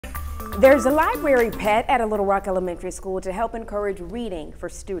There's a library pet at a Little Rock Elementary School to help encourage reading for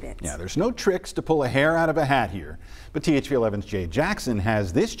students. Yeah, there's no tricks to pull a hair out of a hat here, but THV 11's Jay Jackson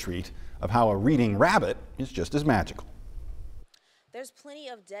has this treat of how a reading rabbit is just as magical. There's plenty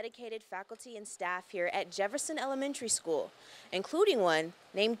of dedicated faculty and staff here at Jefferson Elementary School, including one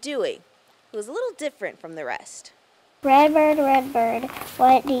named Dewey, who is a little different from the rest. Red bird,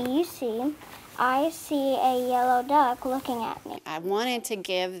 what do you see? I see a yellow duck looking at me. I wanted to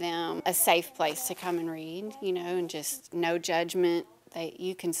give them a safe place to come and read, you know, and just no judgment.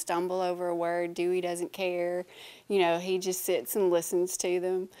 You can stumble over a word. Dewey doesn't care. You know, he just sits and listens to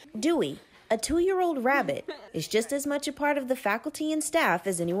them. Dewey, a 2-year-old rabbit, is just as much a part of the faculty and staff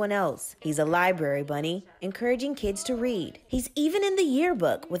as anyone else. He's a library bunny, encouraging kids to read. He's even in the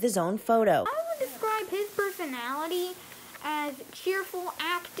yearbook with his own photo. I would describe his personality as cheerful,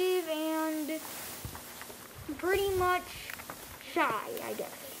 active, and pretty much shy, I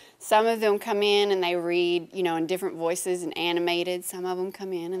guess. Some of them come in and they read, you know, in different voices and animated. Some of them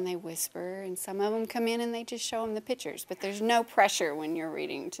come in and they whisper, and some of them come in and they just show them the pictures. But there's no pressure when you're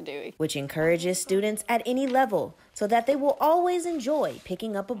reading to Dewey. Which encourages students at any level so that they will always enjoy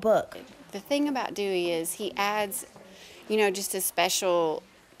picking up a book. The thing about Dewey is he adds, you know, just a special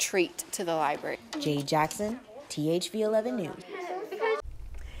treat to the library. Jay Jackson, THV 11 News.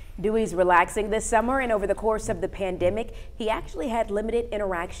 Dewey's relaxing this summer, and over the course of the pandemic, he actually had limited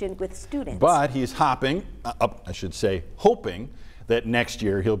interaction with students. But he's hoping that next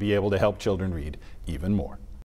year he'll be able to help children read even more.